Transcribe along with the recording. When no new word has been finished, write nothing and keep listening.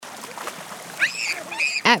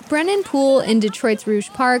At Brennan Pool in Detroit's Rouge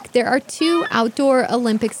Park, there are 2 outdoor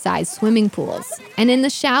Olympic-sized swimming pools. And in the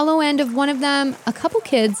shallow end of one of them, a couple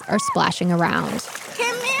kids are splashing around.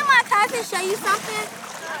 Can me and my cousin show you something?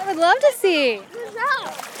 I would love to see.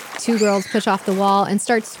 2 girls push off the wall and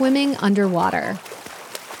start swimming underwater.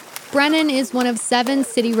 Brennan is one of 7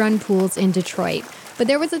 city-run pools in Detroit. But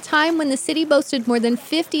there was a time when the city boasted more than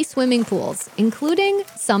 50 swimming pools, including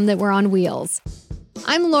some that were on wheels.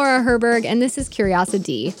 I'm Laura Herberg, and this is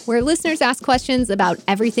Curiosity, where listeners ask questions about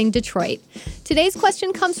everything Detroit. Today's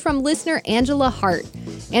question comes from listener Angela Hart.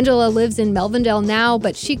 Angela lives in Melvindale now,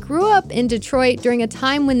 but she grew up in Detroit during a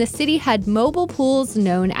time when the city had mobile pools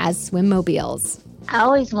known as swimmobiles. I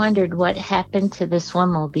always wondered what happened to the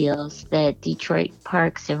swimmobiles that Detroit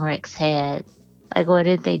Parks and Recs had. Like, what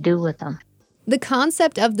did they do with them? The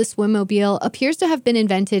concept of the swimmobile appears to have been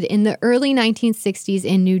invented in the early 1960s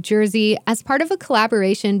in New Jersey as part of a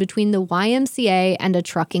collaboration between the YMCA and a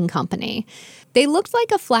trucking company. They looked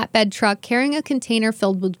like a flatbed truck carrying a container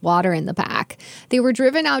filled with water in the back. They were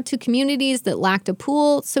driven out to communities that lacked a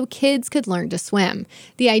pool so kids could learn to swim.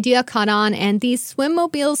 The idea caught on, and these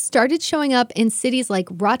swimmobiles started showing up in cities like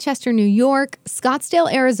Rochester, New York,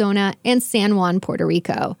 Scottsdale, Arizona, and San Juan, Puerto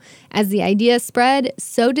Rico. As the idea spread,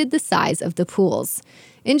 so did the size of the pools.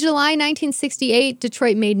 In July 1968,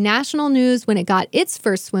 Detroit made national news when it got its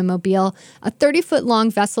first swimmobile, a 30-foot-long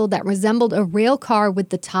vessel that resembled a rail car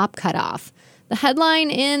with the top cut off. The headline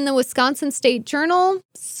in the Wisconsin State Journal,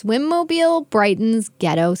 Swimmobile Brightens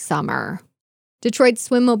Ghetto Summer. Detroit's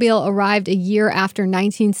swimmobile arrived a year after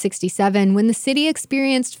 1967 when the city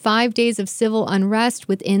experienced 5 days of civil unrest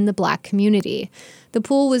within the Black community. The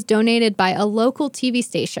pool was donated by a local TV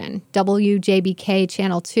station, WJBK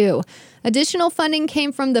Channel 2. Additional funding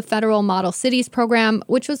came from the Federal Model Cities program,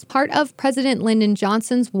 which was part of President Lyndon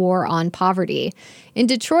Johnson's war on poverty. In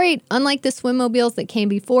Detroit, unlike the swimmobiles that came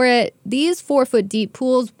before it, these 4-foot-deep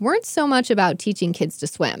pools weren't so much about teaching kids to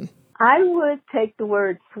swim. I would take the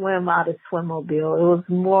word swim out of swimmobile. It was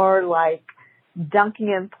more like dunking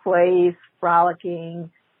in place, frolicking,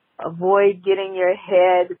 avoid getting your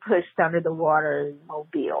head pushed under the water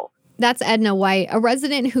mobile. That's Edna White, a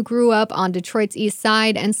resident who grew up on Detroit's east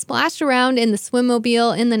side and splashed around in the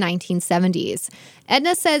swimmobile in the 1970s.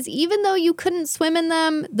 Edna says even though you couldn't swim in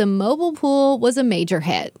them, the mobile pool was a major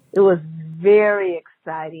hit. It was very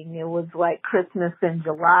exciting. It was like Christmas in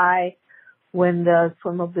July when the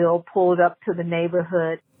swimmobile pulled up to the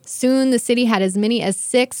neighborhood. Soon, the city had as many as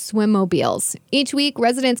 6 swimmobiles. Each week,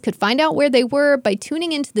 residents could find out where they were by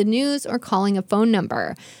tuning into the news or calling a phone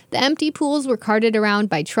number. The empty pools were carted around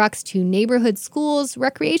by trucks to neighborhood schools,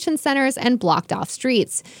 recreation centers, and blocked-off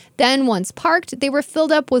streets. Then, once parked, they were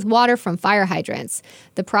filled up with water from fire hydrants.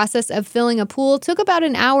 The process of filling a pool took about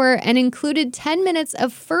an hour and included 10 minutes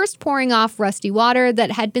of first pouring off rusty water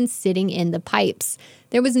that had been sitting in the pipes.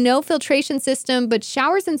 There was no filtration system, but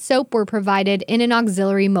showers and soap were provided in an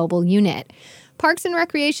auxiliary mobile unit. Parks and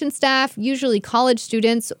Recreation staff, usually college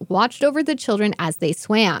students, watched over the children as they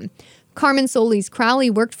swam. Carmen Solis Crowley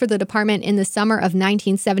worked for the department in the summer of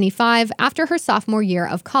 1975 after her sophomore year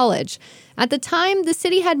of college. At the time, the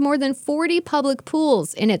city had more than 40 public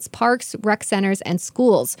pools in its parks, rec centers, and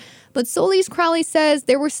schools. But Solis Crowley says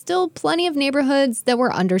there were still plenty of neighborhoods that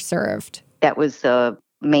were underserved. That was the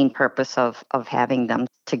main purpose of having them,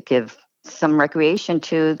 to give some recreation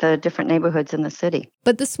to the different neighborhoods in the city.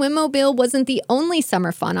 But the swimmobile wasn't the only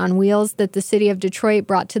summer fun on wheels that the city of Detroit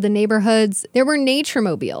brought to the neighborhoods. There were nature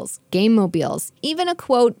mobiles, game mobiles, even a,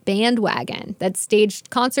 quote, bandwagon that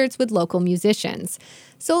staged concerts with local musicians.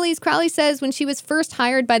 Solis Crowley says when she was first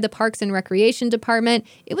hired by the Parks and Recreation Department,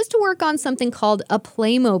 it was to work on something called a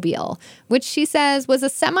Playmobile, which she says was a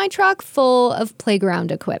semi-truck full of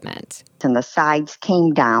playground equipment. And the sides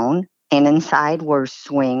came down, and inside were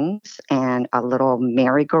swings and a little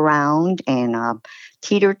merry-go-round and a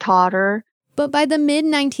teeter-totter. But by the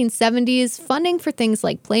mid-1970s, funding for things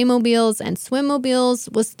like Playmobiles and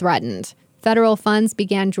swimmobiles was threatened. Federal funds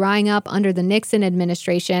began drying up under the Nixon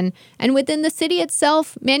administration, and within the city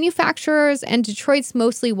itself, manufacturers and Detroit's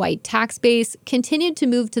mostly white tax base continued to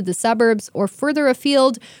move to the suburbs or further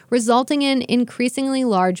afield, resulting in increasingly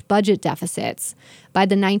large budget deficits. By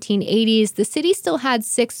the 1980s, the city still had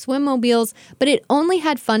 6 swimmobiles, but it only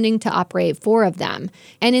had funding to operate 4 of them.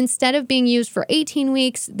 And instead of being used for 18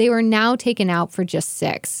 weeks, they were now taken out for just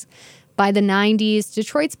 6. By the 90s,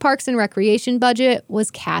 Detroit's Parks and Recreation budget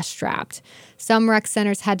was cash-strapped. Some rec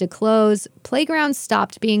centers had to close, playgrounds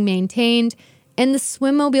stopped being maintained, and the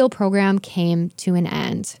swimmobile program came to an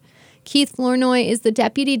end. Keith Flournoy is the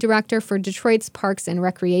deputy director for Detroit's Parks and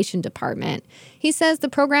Recreation Department. He says the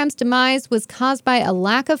program's demise was caused by a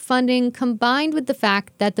lack of funding combined with the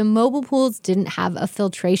fact that the mobile pools didn't have a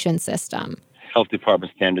filtration system. Health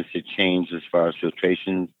department standards had changed as far as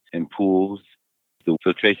filtration in pools. The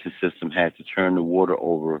filtration system had to turn the water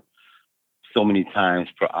over so many times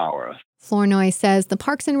per hour. Flournoy says the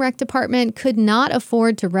Parks and Rec Department could not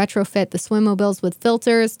afford to retrofit the swimmobiles with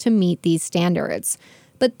filters to meet these standards.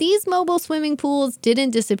 But these mobile swimming pools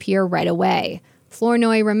didn't disappear right away.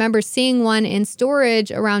 Flournoy remembers seeing one in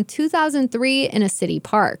storage around 2003 in a city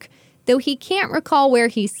park. Though he can't recall where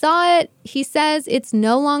he saw it, he says it's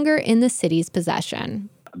no longer in the city's possession.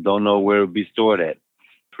 I don't know where it would be stored at.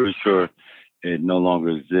 Pretty sure it no longer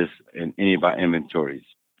exists in any of our inventories.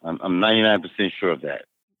 I'm 99% sure of that.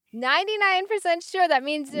 99% sure. That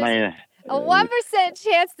means there's a 1%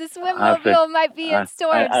 chance the I swimmobile might be in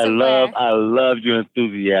storage somewhere. I love your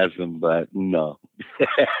enthusiasm, but no.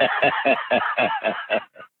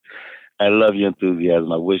 I love your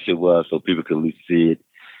enthusiasm. I wish it was so people could at least see it,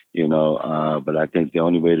 but I think the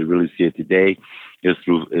only way to really see it today is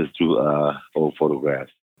through old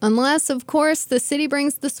photographs. Unless, of course, the city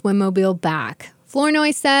brings the swimmobile back.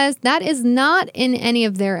 Flournoy says that is not in any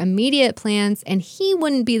of their immediate plans, and he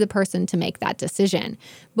wouldn't be the person to make that decision.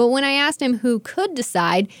 But when I asked him who could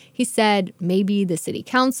decide, he said maybe the city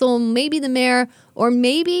council, maybe the mayor, or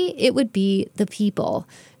maybe it would be the people.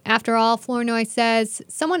 After all, Flournoy says,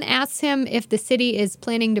 someone asks him if the city is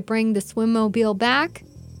planning to bring the swimmobile back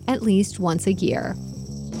at least once a year.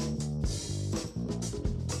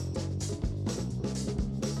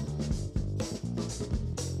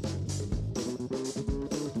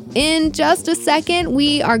 In just a second,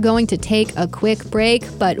 we are going to take a quick break,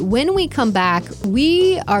 but when we come back,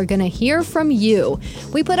 we are going to hear from you.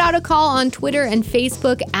 We put out a call on Twitter and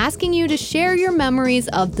Facebook asking you to share your memories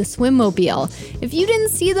of the swimmobile. If you didn't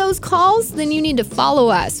see those calls, then you need to follow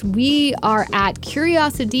us. We are at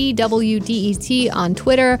CuriosityWDET on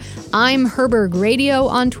Twitter. I'm Herberg Radio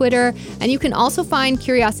on Twitter, and you can also find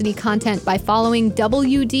Curiosity content by following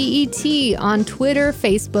WDET on Twitter,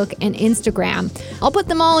 Facebook, and Instagram. I'll put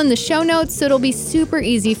them all in the show notes, so it'll be super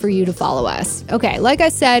easy for you to follow us. Okay, like I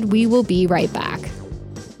said, we will be right back.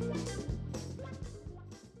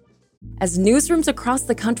 As newsrooms across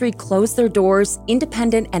the country close their doors,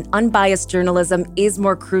 independent and unbiased journalism is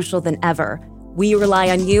more crucial than ever. We rely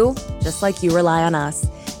on you, just like you rely on us.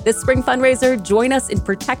 This spring fundraiser, join us in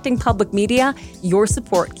protecting public media. Your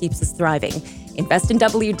support keeps us thriving. Invest in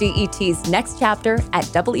WDET's next chapter at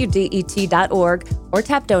WDET.org or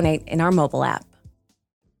tap donate in our mobile app.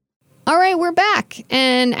 All right, we're back.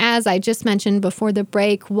 And as I just mentioned before the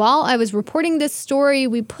break, while I was reporting this story,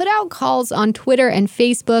 we put out calls on Twitter and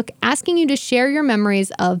Facebook asking you to share your memories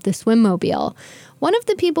of the swimmobile. One of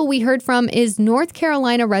the people we heard from is North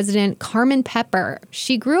Carolina resident Carmen Pepper.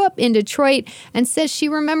 She grew up in Detroit and says she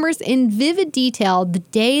remembers in vivid detail the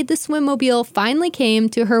day the swimmobile finally came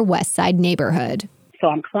to her West Side neighborhood. So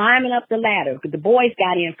I'm climbing up the ladder because the boys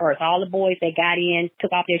got in first. All the boys, they got in,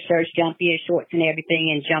 took off their shirts, jumped in, shorts and everything,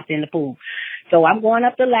 and jumped in the pool. So I'm going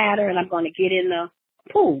up the ladder, and I'm going to get in the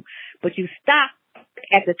pool. But you stop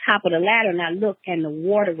at the top of the ladder, and I looked, and the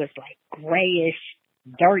water was like grayish,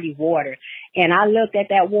 dirty water. And I looked at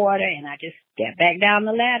that water, and I just stepped back down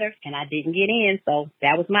the ladder, and I didn't get in. So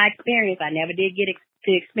that was my experience. I never did get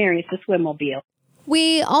to experience the swimmobile.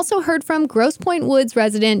 We also heard from Grosse Pointe Woods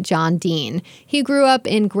resident John Dean. He grew up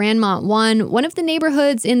in Grandmont 1, one of the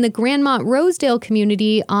neighborhoods in the Grandmont-Rosedale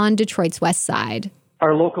community on Detroit's west side.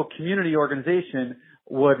 Our local community organization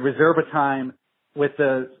would reserve a time with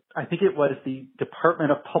I think it was the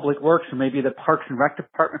Department of Public Works or maybe the Parks and Rec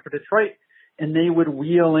Department for Detroit, and they would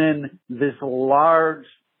wheel in this large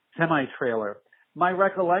semi-trailer. My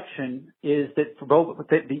recollection is that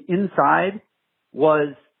the inside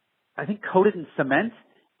was, I think, coated in cement,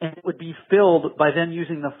 and it would be filled by them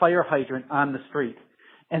using the fire hydrant on the street.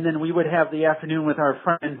 And then we would have the afternoon with our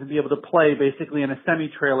friends and be able to play basically in a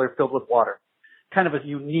semi-trailer filled with water. Kind of a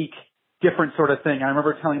unique, different sort of thing. I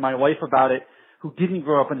remember telling my wife about it, who didn't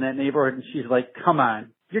grow up in that neighborhood, and she's like, come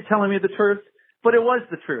on, you're telling me the truth? But it was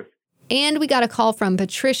the truth. And we got a call from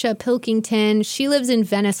Patricia Pilkington. She lives in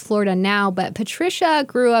Venice, Florida now, but Patricia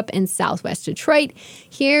grew up in Southwest Detroit.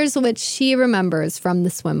 Here's what she remembers from the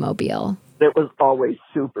swimmobile. It was always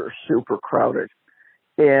super, super crowded.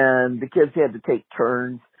 And the kids had to take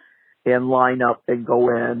turns and line up and go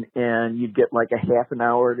in, and you'd get like a half an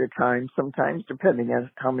hour at a time sometimes, depending on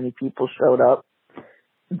how many people showed up.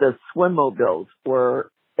 The swimmobiles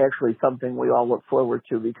were actually something we all look forward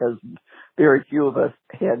to because very few of us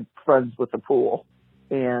had friends with a pool.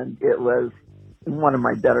 And it was one of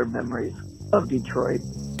my better memories of Detroit.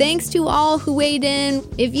 Thanks to all who weighed in.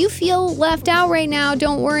 If you feel left out right now,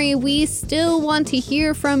 don't worry, we still want to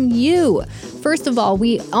hear from you. First of all,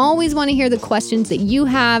 we always want to hear the questions that you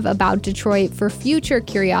have about Detroit for future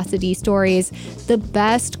Curiosity stories. The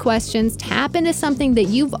best questions tap into something that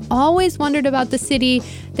you've always wondered about the city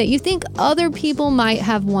that you think other people might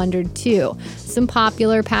have wondered too. Some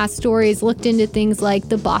popular past stories looked into things like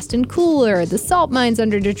the Boston Cooler, the salt mines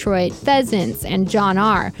under Detroit, pheasants, and John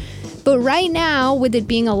R. But right now, with it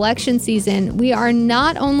being election season, we are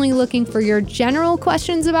not only looking for your general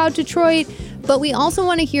questions about Detroit, but we also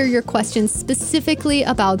want to hear your questions specifically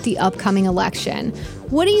about the upcoming election.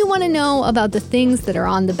 What do you want to know about the things that are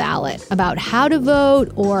on the ballot? About how to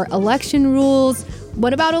vote or election rules?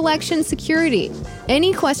 What about election security?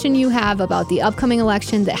 Any question you have about the upcoming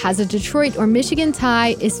election that has a Detroit or Michigan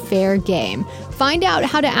tie is fair game. Find out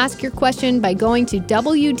how to ask your question by going to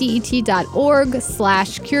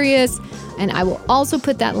wdet.org/curious, and I will also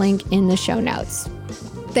put that link in the show notes.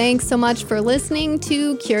 Thanks so much for listening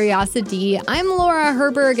to Curiosity. I'm Laura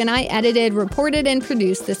Herberg, and I edited, reported, and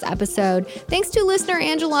produced this episode. Thanks to listener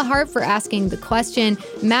Angela Hart for asking the question.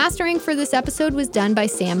 Mastering for this episode was done by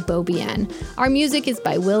Sam Beaubien. Our music is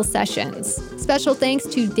by Will Sessions. Special thanks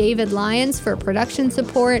to David Lyons for production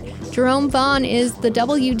support. Jerome Vaughn is the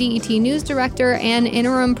WDET News Director and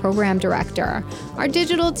Interim Program Director. Our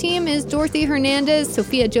digital team is Dorothy Hernandez,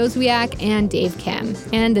 Sophia Joswiak, and Dave Kim.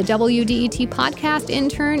 And the WDET podcast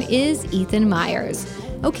intern is Ethan Myers.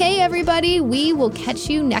 Okay, everybody, we will catch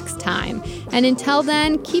you next time. And until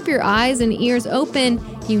then, keep your eyes and ears open.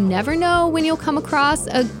 You never know when you'll come across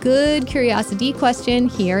a good curiosity question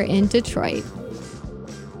here in Detroit.